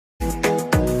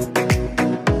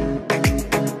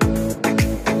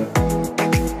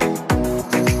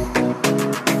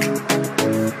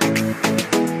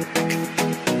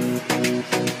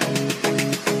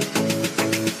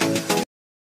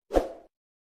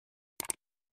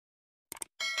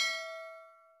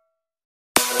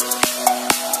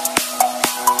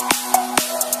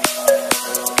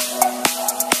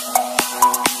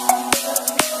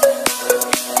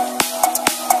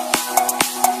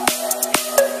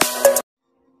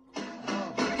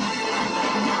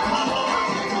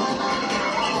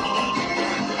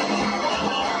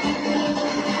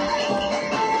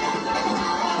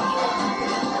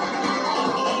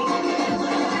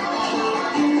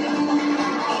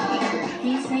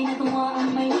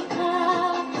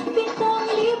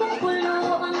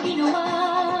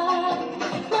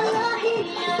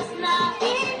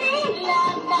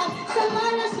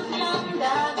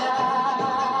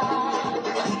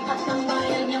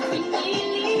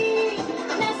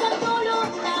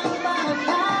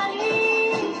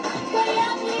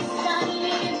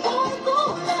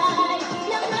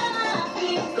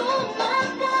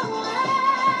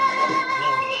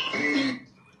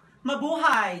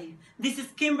Mabuhay! This is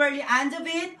Kimberly and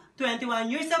David,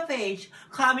 21 years of age,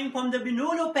 coming from the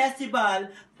Binuno Festival,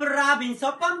 province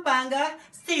of Pampanga,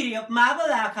 city of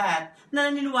Mabalacat, na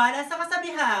naniniwala sa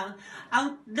kasabihang,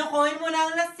 ang dakoin mo na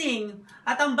ang lasing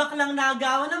at ang baklang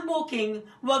nagawa ng booking,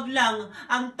 wag lang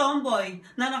ang tomboy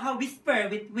na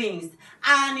naka-whisper with wings.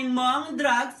 Anin mo ang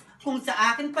drugs kung sa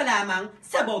akin pa lamang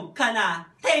sabog ka na.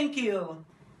 Thank you!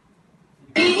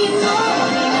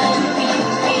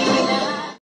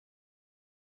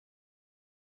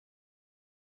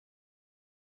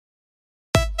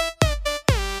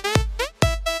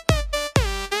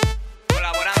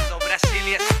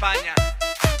 España.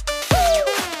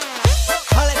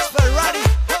 Alex Ferrari,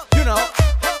 you know,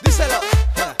 díselo.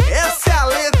 Essa é a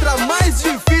letra mais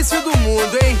difícil do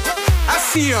mundo, hein?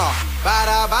 Assim, ó.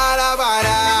 Para,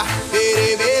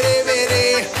 bere, bere,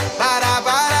 bere. Para,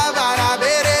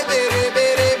 bere, bere,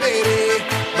 bere, bere.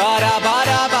 Para,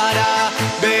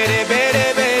 bere,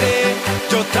 bere, bere.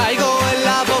 Yo traigo en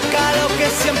la boca lo que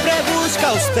siempre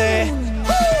busca usted.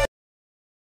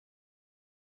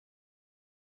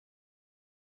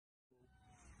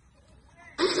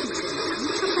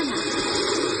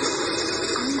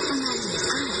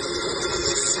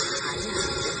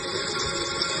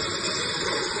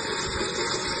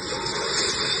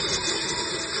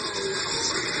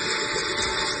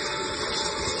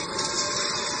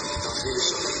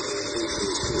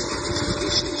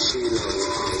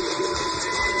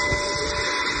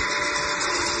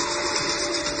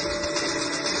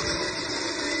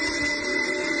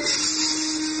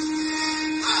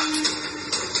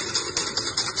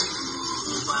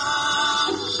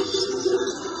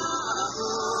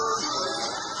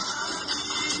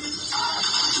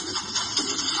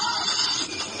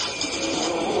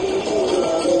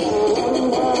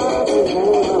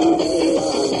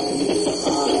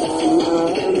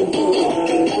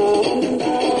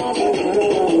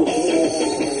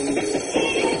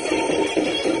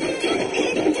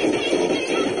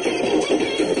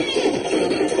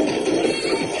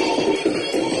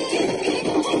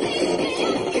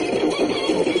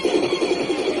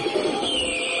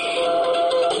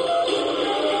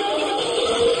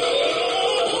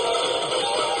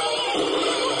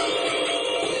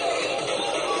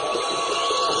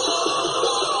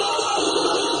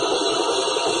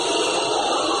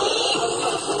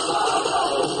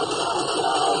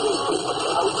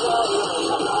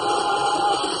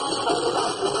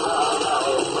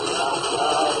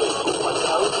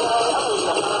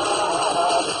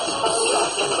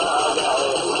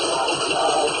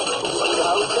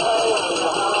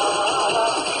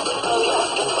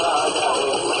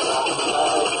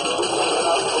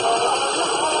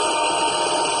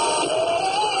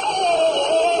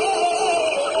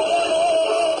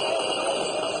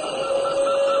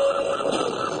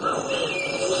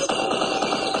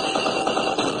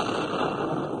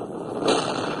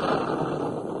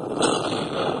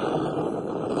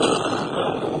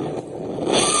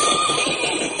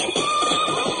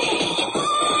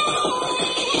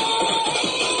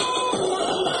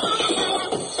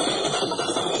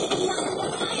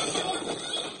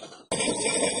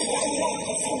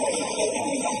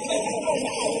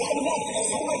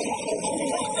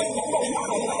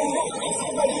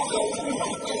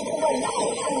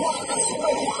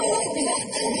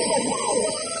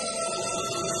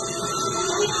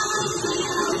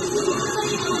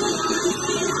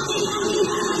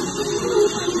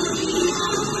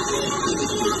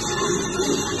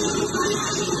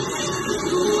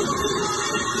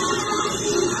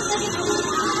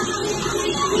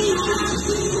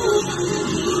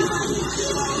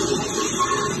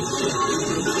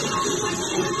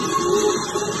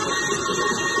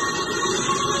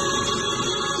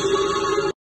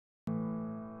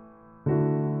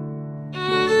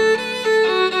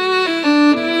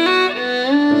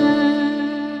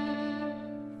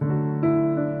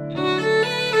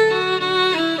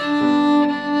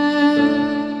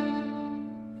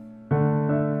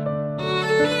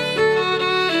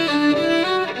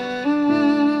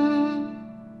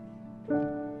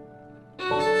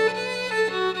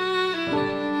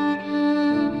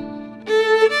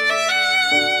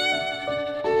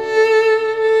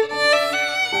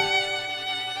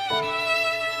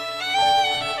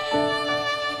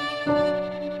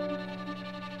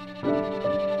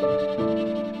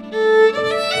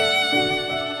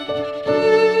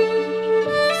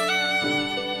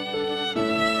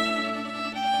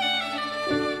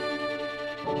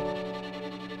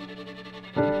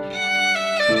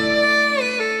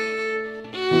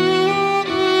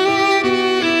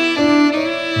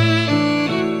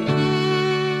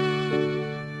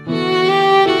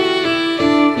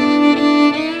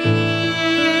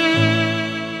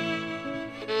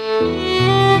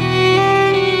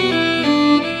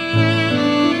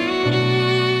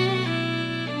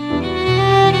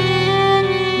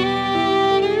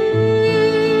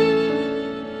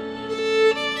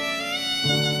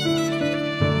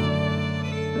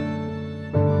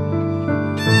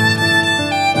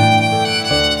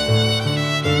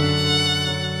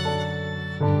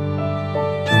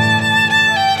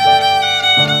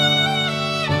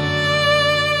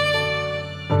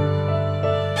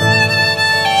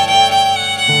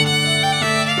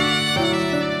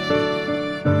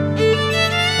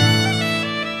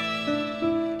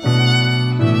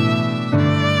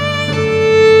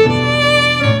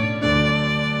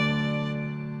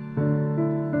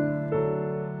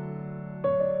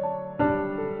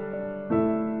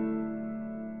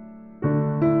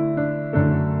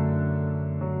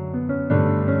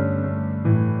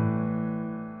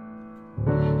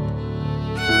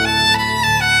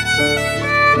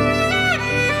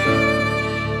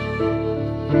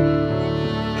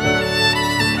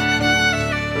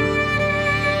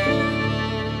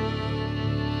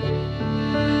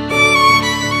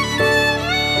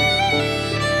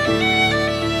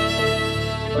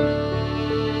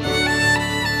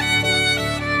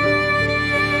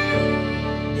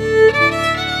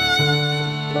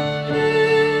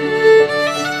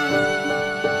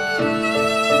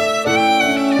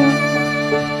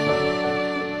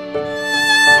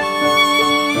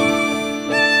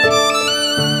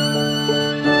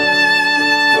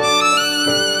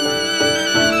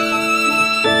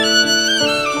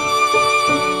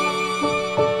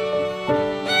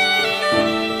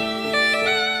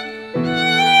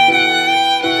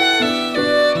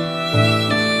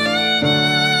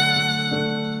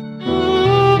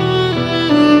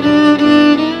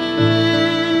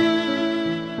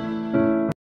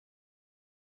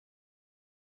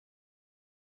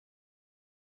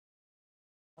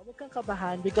 Huwag kang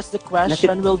kabahan because the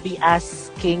question will be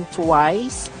asking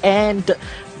twice and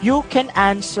you can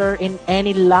answer in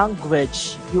any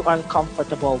language you are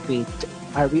comfortable with.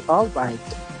 Are we all right?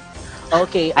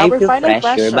 Okay, I our feel final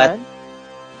pressure, but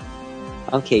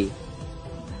question, okay.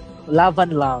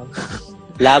 laban lang.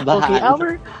 Okay,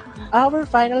 Labahan. our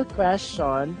final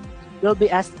question will be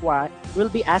asked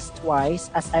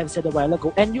twice, as I've said a while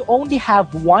ago, and you only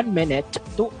have 1 minute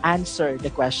to answer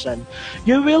the question.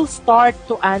 You will start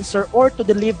to answer or to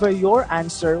deliver your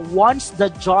answer once the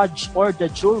judge or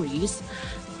the juries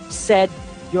said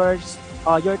your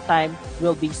time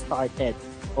will be started.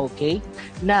 Okay?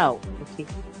 Now, Okay.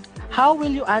 how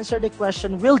will you answer the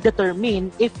question will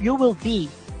determine if you will be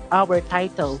our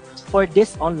title for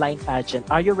this online pageant.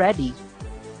 Are you ready?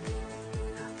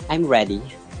 I'm ready.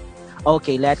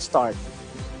 Okay, let's start.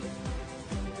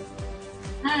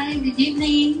 Hi, good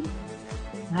evening.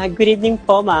 Good evening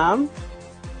po, ma'am.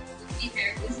 Be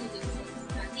very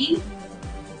studying.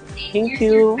 Thank Here's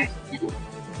your you. question.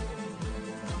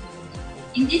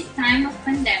 In this time of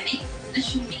pandemic,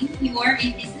 assuming you are a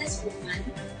businesswoman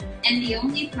and the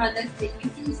only product that you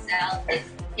can sell is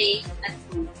stay at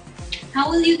home, how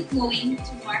will you going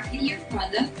to market your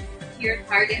product to your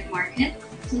target market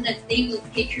so that they will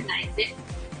patronize it?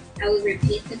 I will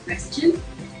repeat the question.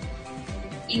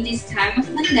 In this time of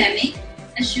pandemic,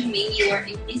 assuming you are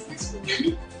a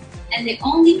businesswoman and the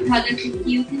only product that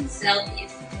you can sell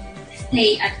is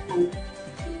stay at home,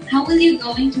 how will you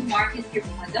going to market your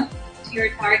product to your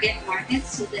target market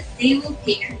so that they will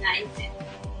patronize it?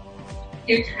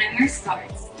 Your timer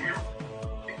starts now.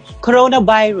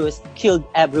 Coronavirus killed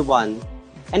everyone,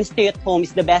 and stay at home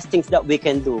is the best things that we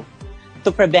can do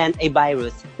to prevent a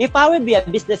virus. If I would be a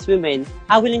businesswoman,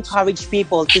 I will encourage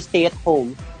people to stay at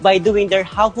home by doing their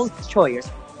household chores,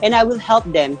 and I will help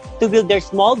them to build their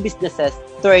small businesses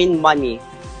to earn money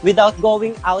without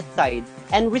going outside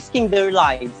and risking their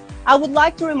lives. I would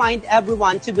like to remind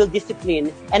everyone to build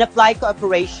discipline and apply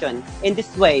cooperation. In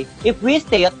this way, if we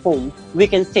stay at home, we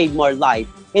can save more lives.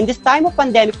 In this time of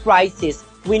pandemic crisis,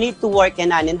 we need to work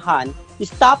hand in hand.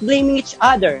 Stop blaming each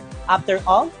other. After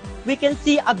all, we can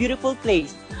see a beautiful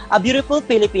place, a beautiful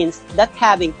Philippines that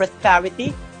having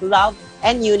prosperity, love,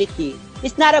 and unity.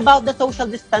 It's not about the social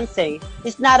distancing.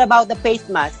 It's not about the face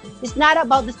mask. It's not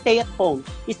about the stay at home.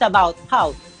 It's about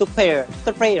how to prayer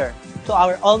to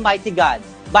our Almighty God.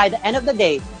 By the end of the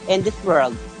day, in this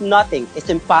world, nothing is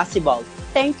impossible.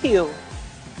 Thank you.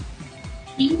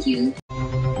 Thank you.